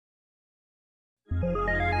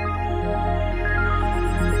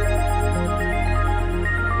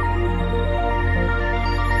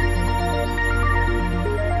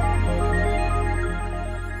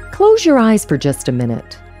close your eyes for just a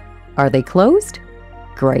minute. Are they closed?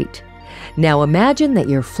 Great. Now imagine that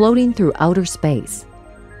you're floating through outer space.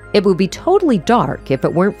 It would be totally dark if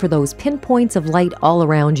it weren't for those pinpoints of light all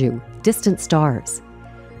around you, distant stars.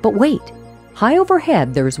 But wait, high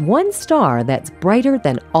overhead there's one star that's brighter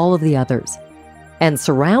than all of the others. And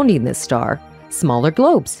surrounding this star, smaller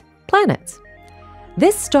globes, planets.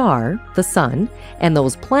 This star, the sun, and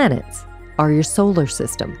those planets are your solar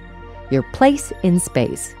system, your place in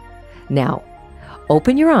space. Now,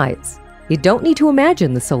 open your eyes. You don't need to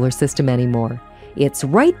imagine the solar system anymore. It's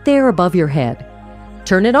right there above your head.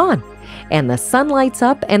 Turn it on, and the sun lights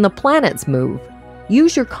up and the planets move.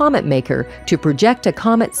 Use your comet maker to project a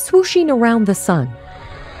comet swooshing around the sun.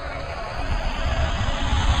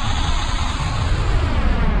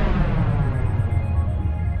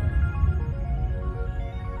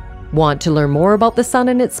 Want to learn more about the sun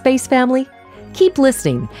and its space family? Keep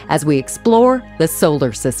listening as we explore the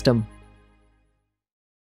solar system.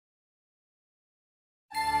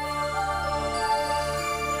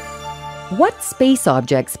 What space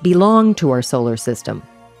objects belong to our solar system?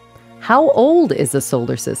 How old is the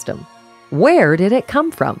solar system? Where did it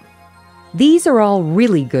come from? These are all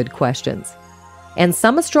really good questions. And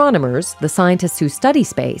some astronomers, the scientists who study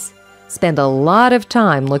space, spend a lot of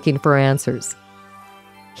time looking for answers.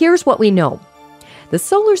 Here's what we know. The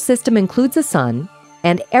solar system includes the sun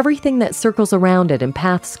and everything that circles around it in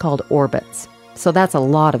paths called orbits. So that's a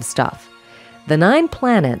lot of stuff. The 9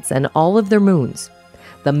 planets and all of their moons.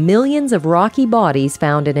 The millions of rocky bodies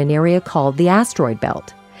found in an area called the asteroid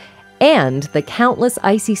belt, and the countless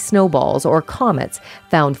icy snowballs or comets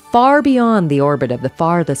found far beyond the orbit of the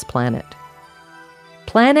farthest planet.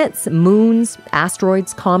 Planets, moons,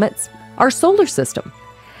 asteroids, comets, our solar system.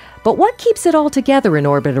 But what keeps it all together in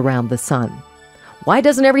orbit around the sun? Why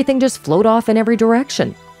doesn't everything just float off in every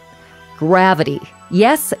direction? Gravity.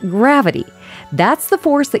 Yes, gravity. That's the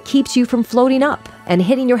force that keeps you from floating up and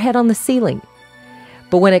hitting your head on the ceiling.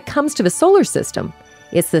 But when it comes to the solar system,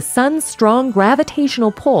 it's the sun's strong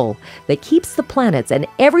gravitational pull that keeps the planets and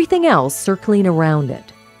everything else circling around it.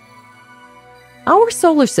 Our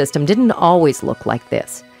solar system didn't always look like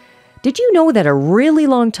this. Did you know that a really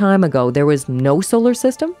long time ago there was no solar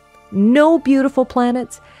system? No beautiful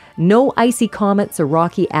planets? No icy comets or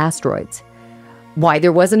rocky asteroids? Why,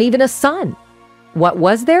 there wasn't even a sun. What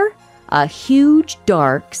was there? A huge,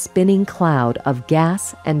 dark, spinning cloud of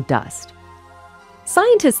gas and dust.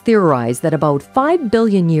 Scientists theorize that about 5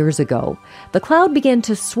 billion years ago, the cloud began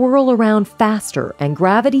to swirl around faster and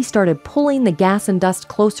gravity started pulling the gas and dust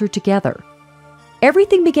closer together.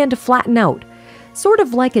 Everything began to flatten out, sort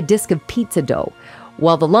of like a disk of pizza dough,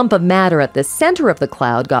 while the lump of matter at the center of the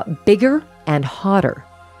cloud got bigger and hotter.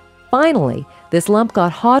 Finally, this lump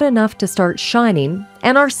got hot enough to start shining,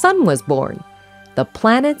 and our sun was born. The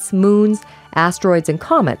planets, moons, asteroids, and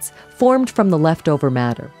comets formed from the leftover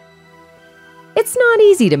matter. It's not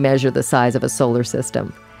easy to measure the size of a solar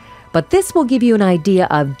system, but this will give you an idea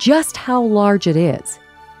of just how large it is.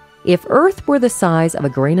 If Earth were the size of a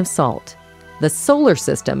grain of salt, the solar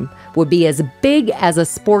system would be as big as a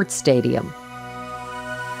sports stadium.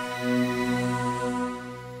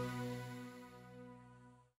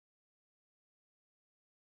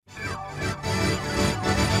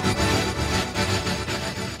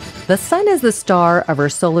 The sun is the star of our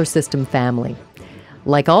solar system family.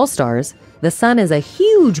 Like all stars, the sun is a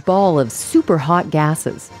huge ball of super hot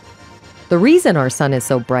gases. The reason our sun is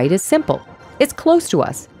so bright is simple. It's close to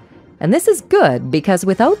us. And this is good because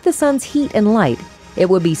without the sun's heat and light, it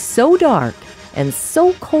would be so dark and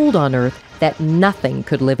so cold on Earth that nothing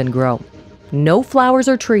could live and grow. No flowers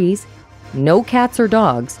or trees, no cats or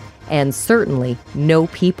dogs, and certainly no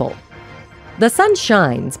people. The sun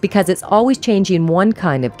shines because it's always changing one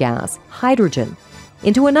kind of gas, hydrogen,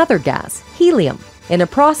 into another gas, helium, in a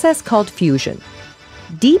process called fusion.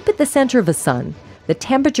 Deep at the center of the sun, the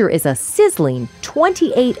temperature is a sizzling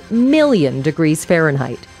 28 million degrees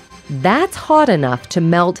Fahrenheit. That's hot enough to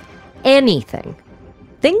melt anything.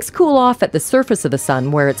 Things cool off at the surface of the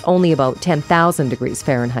sun where it's only about 10,000 degrees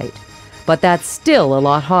Fahrenheit. But that's still a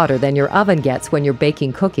lot hotter than your oven gets when you're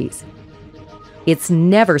baking cookies. It's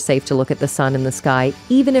never safe to look at the sun in the sky,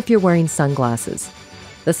 even if you're wearing sunglasses.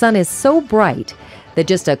 The sun is so bright that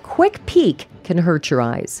just a quick peek can hurt your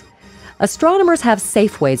eyes. Astronomers have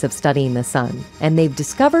safe ways of studying the sun, and they've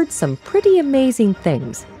discovered some pretty amazing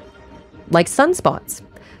things. Like sunspots,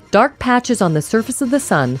 dark patches on the surface of the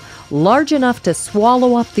sun large enough to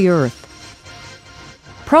swallow up the Earth.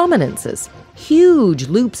 Prominences, huge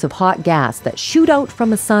loops of hot gas that shoot out from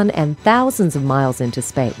the sun and thousands of miles into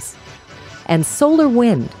space. And solar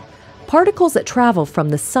wind, particles that travel from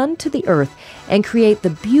the sun to the Earth and create the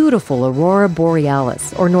beautiful aurora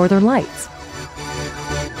borealis, or northern lights.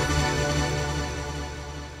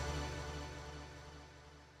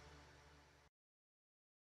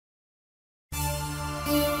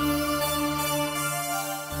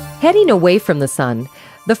 Heading away from the sun,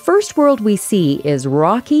 the first world we see is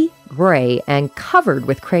rocky, gray, and covered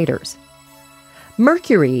with craters.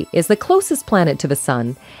 Mercury is the closest planet to the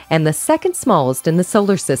sun and the second smallest in the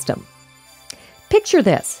solar system. Picture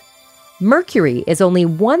this. Mercury is only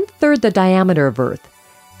 1/3 the diameter of Earth.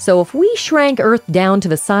 So if we shrank Earth down to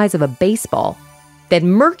the size of a baseball,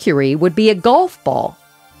 then Mercury would be a golf ball.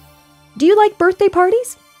 Do you like birthday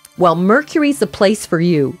parties? Well, Mercury's the place for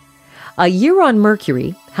you. A year on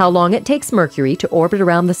Mercury, how long it takes Mercury to orbit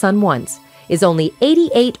around the sun once, is only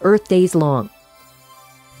 88 Earth days long.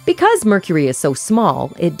 Because Mercury is so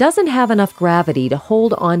small, it doesn't have enough gravity to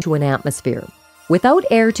hold onto an atmosphere. Without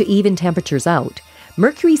air to even temperatures out,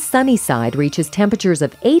 Mercury's sunny side reaches temperatures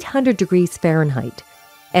of 800 degrees Fahrenheit,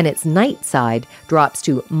 and its night side drops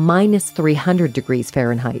to -300 degrees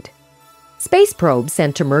Fahrenheit. Space probes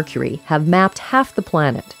sent to Mercury have mapped half the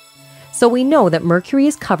planet. So we know that Mercury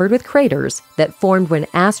is covered with craters that formed when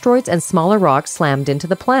asteroids and smaller rocks slammed into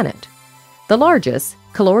the planet. The largest,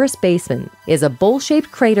 Caloris Basin, is a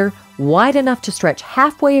bowl-shaped crater wide enough to stretch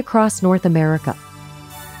halfway across North America.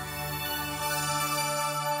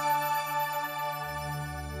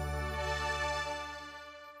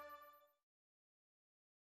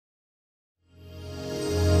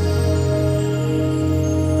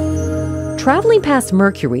 Traveling past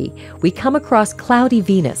Mercury, we come across cloudy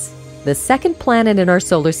Venus, the second planet in our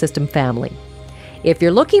solar system family. If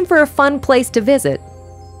you're looking for a fun place to visit,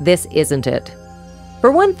 this isn't it. For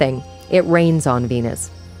one thing, it rains on Venus.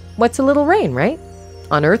 What's a little rain, right?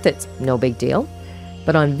 On Earth, it's no big deal.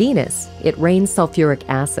 But on Venus, it rains sulfuric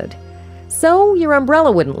acid. So your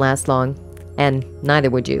umbrella wouldn't last long, and neither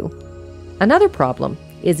would you. Another problem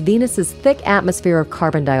is Venus's thick atmosphere of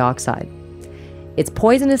carbon dioxide. It's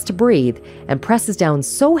poisonous to breathe and presses down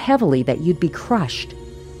so heavily that you'd be crushed.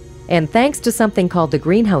 And thanks to something called the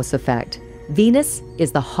greenhouse effect, Venus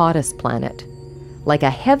is the hottest planet. Like a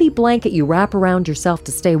heavy blanket you wrap around yourself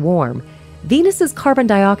to stay warm, Venus's carbon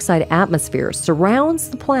dioxide atmosphere surrounds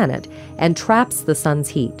the planet and traps the sun's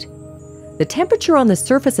heat. The temperature on the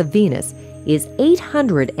surface of Venus is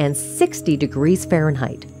 860 degrees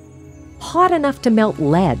Fahrenheit, hot enough to melt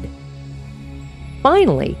lead.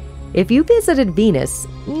 Finally, if you visited Venus,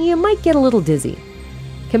 you might get a little dizzy.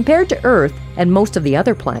 Compared to Earth and most of the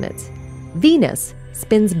other planets, Venus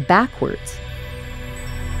spins backwards.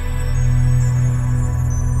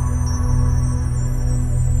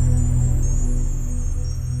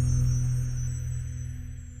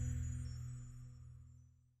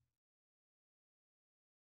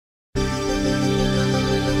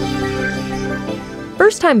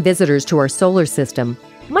 First-time visitors to our solar system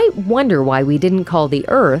might wonder why we didn't call the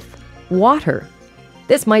Earth water.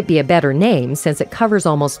 This might be a better name since it covers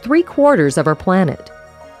almost 3/4 of our planet.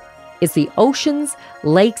 It's the oceans,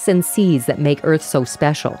 lakes, and seas that make Earth so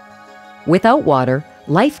special. Without water,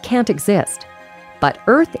 life can't exist. But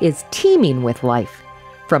Earth is teeming with life,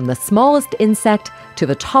 from the smallest insect to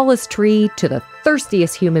the tallest tree to the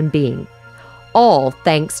thirstiest human being, all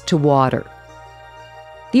thanks to water.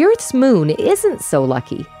 The Earth's moon isn't so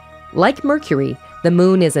lucky. Like Mercury, the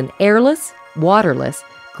moon is an airless, waterless,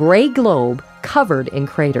 gray globe covered in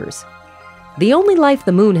craters. The only life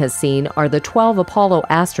the moon has seen are the 12 Apollo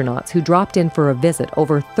astronauts who dropped in for a visit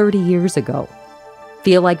over 30 years ago.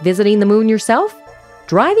 Feel like visiting the moon yourself?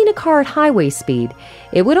 Driving a car at highway speed,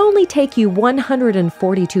 it would only take you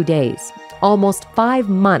 142 days, almost 5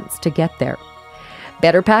 months to get there.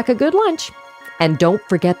 Better pack a good lunch, and don't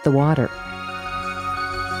forget the water.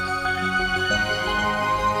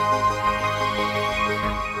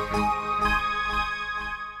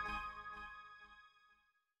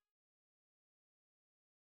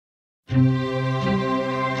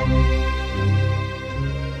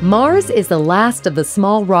 Mars is the last of the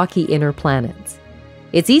small rocky inner planets.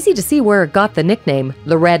 It's easy to see where it got the nickname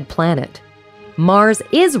the Red Planet. Mars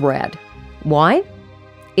is red. Why?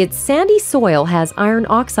 Its sandy soil has iron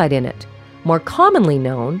oxide in it, more commonly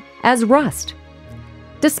known as rust.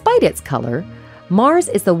 Despite its color, Mars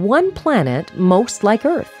is the one planet most like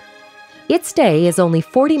Earth. Its day is only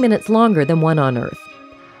 40 minutes longer than one on Earth.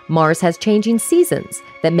 Mars has changing seasons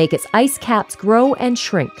that make its ice caps grow and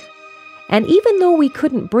shrink. And even though we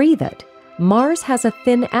couldn't breathe it, Mars has a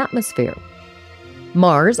thin atmosphere.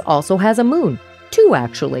 Mars also has a moon, 2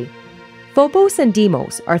 actually. Phobos and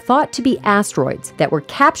Deimos are thought to be asteroids that were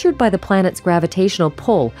captured by the planet's gravitational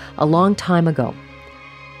pull a long time ago.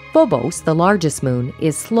 Phobos, the largest moon,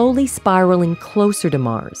 is slowly spiraling closer to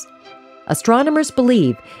Mars. Astronomers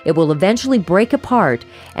believe it will eventually break apart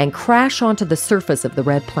and crash onto the surface of the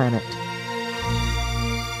red planet.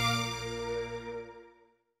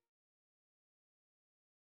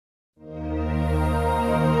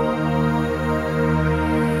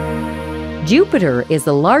 Jupiter is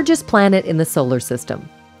the largest planet in the solar system.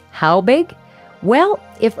 How big? Well,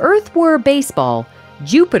 if Earth were a baseball,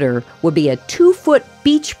 Jupiter would be a 2-foot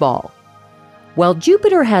beach ball. While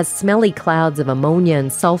Jupiter has smelly clouds of ammonia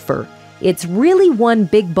and sulfur, it's really one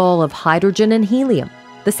big ball of hydrogen and helium,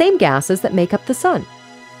 the same gases that make up the Sun.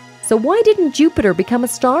 So why didn't Jupiter become a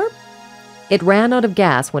star? It ran out of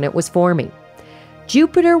gas when it was forming.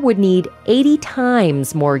 Jupiter would need 80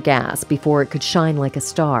 times more gas before it could shine like a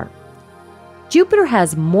star. Jupiter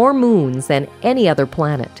has more moons than any other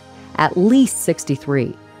planet, at least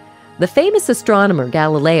 63. The famous astronomer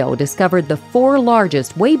Galileo discovered the 4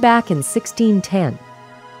 largest way back in 1610.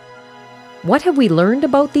 What have we learned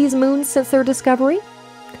about these moons since their discovery?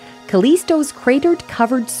 Callisto's cratered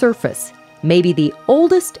covered surface may be the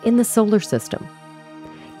oldest in the solar system.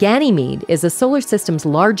 Ganymede is the solar system's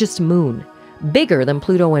largest moon, bigger than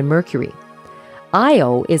Pluto and Mercury.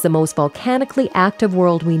 Io is the most volcanically active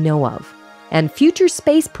world we know of, and future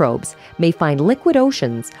space probes may find liquid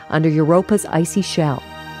oceans under Europa's icy shell.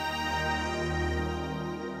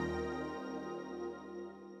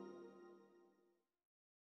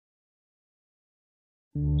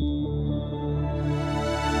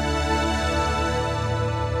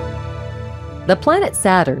 The planet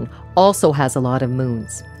Saturn also has a lot of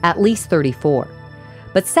moons, at least 34.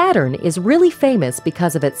 But Saturn is really famous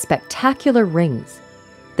because of its spectacular rings.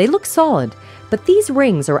 They look solid, but these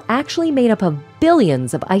rings are actually made up of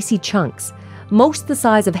billions of icy chunks, most the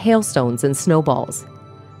size of hailstones and snowballs.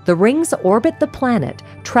 The rings orbit the planet,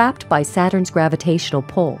 trapped by Saturn's gravitational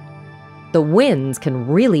pull. The winds can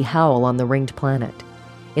really howl on the ringed planet.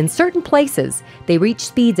 In certain places, they reach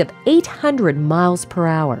speeds of 800 miles per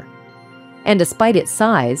hour. And despite its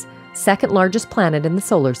size, second largest planet in the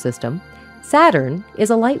solar system, Saturn is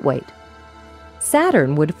a lightweight.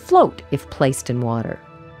 Saturn would float if placed in water.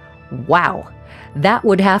 Wow, that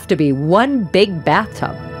would have to be one big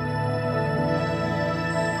bathtub.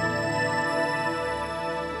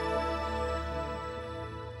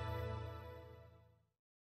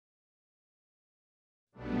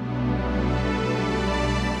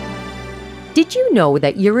 Did you know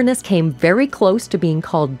that Uranus came very close to being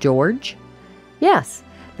called George? Yes,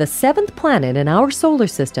 the 7th planet in our solar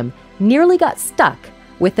system nearly got stuck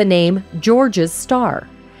with the name George's star,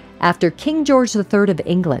 after King George III of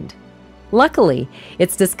England. Luckily,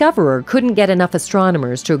 its discoverer couldn't get enough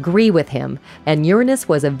astronomers to agree with him, and Uranus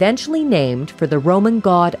was eventually named for the Roman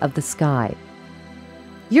god of the sky.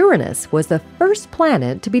 Uranus was the first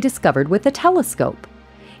planet to be discovered with a telescope.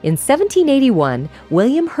 In 1781,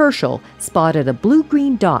 William Herschel spotted a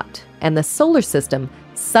blue-green dot, and the solar system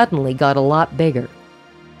suddenly got a lot bigger.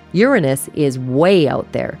 Uranus is way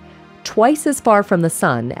out there, twice as far from the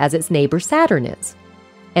Sun as its neighbor Saturn is.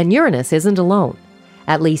 And Uranus isn't alone.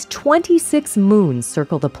 At least 26 moons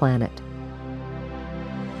circle the planet.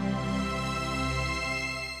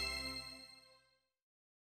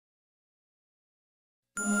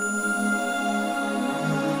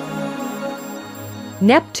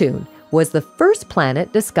 Neptune was the first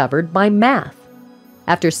planet discovered by math.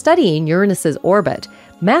 After studying Uranus's orbit,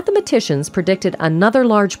 mathematicians predicted another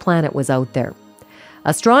large planet was out there.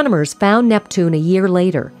 Astronomers found Neptune a year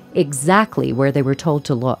later, exactly where they were told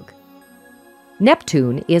to look.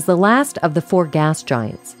 Neptune is the last of the 4 gas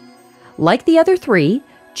giants. Like the other 3,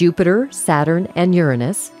 Jupiter, Saturn, and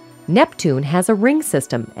Uranus, Neptune has a ring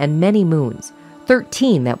system and many moons,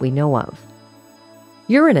 13 that we know of.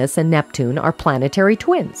 Uranus and Neptune are planetary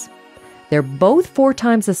twins. They're both 4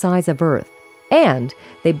 times the size of Earth, and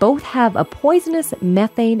they both have a poisonous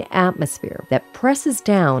methane atmosphere that presses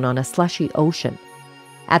down on a slushy ocean.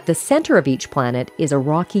 At the center of each planet is a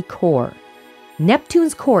rocky core.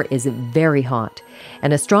 Neptune's core is very hot,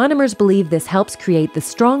 and astronomers believe this helps create the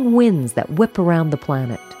strong winds that whip around the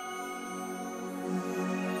planet.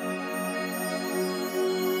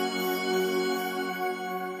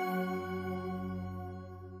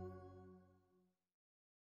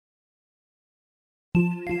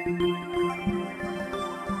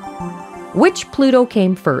 Which Pluto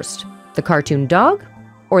came first, the cartoon dog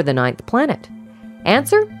or the 9th planet?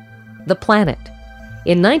 Answer: the planet.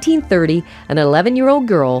 In 1930, an 11-year-old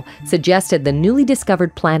girl suggested the newly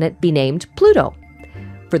discovered planet be named Pluto,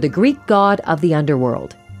 for the Greek god of the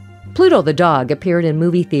underworld. Pluto the dog appeared in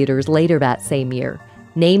movie theaters later that same year,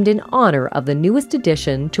 named in honor of the newest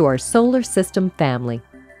addition to our solar system family.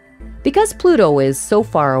 Because Pluto is so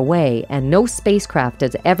far away and no spacecraft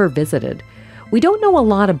has ever visited, we don't know a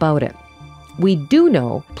lot about it. We do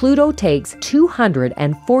know Pluto takes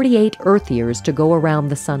 248 Earth years to go around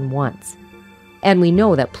the Sun once. And we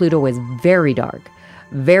know that Pluto is very dark,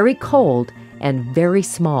 very cold, and very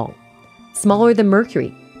small. Smaller than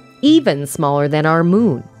Mercury, even smaller than our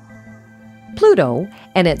moon. Pluto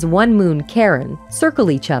and its one moon Charon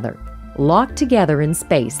circle each other, locked together in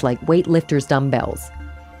space like weightlifters' dumbbells.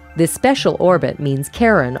 This special orbit means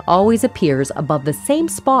Charon always appears above the same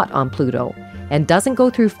spot on Pluto and doesn't go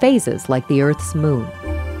through phases like the Earth's moon.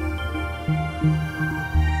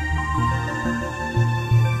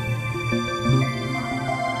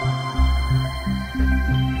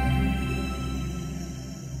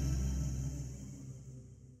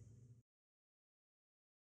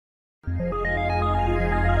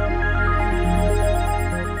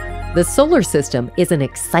 The solar system is an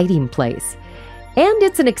exciting place, and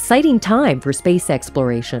it's an exciting time for space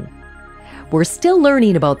exploration. We're still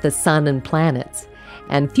learning about the sun and planets,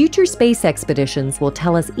 and future space expeditions will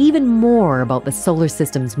tell us even more about the solar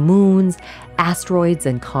system's moons, asteroids,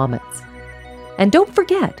 and comets. And don't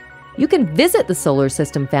forget, you can visit the solar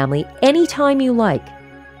system family anytime you like.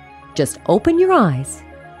 Just open your eyes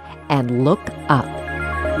and look up.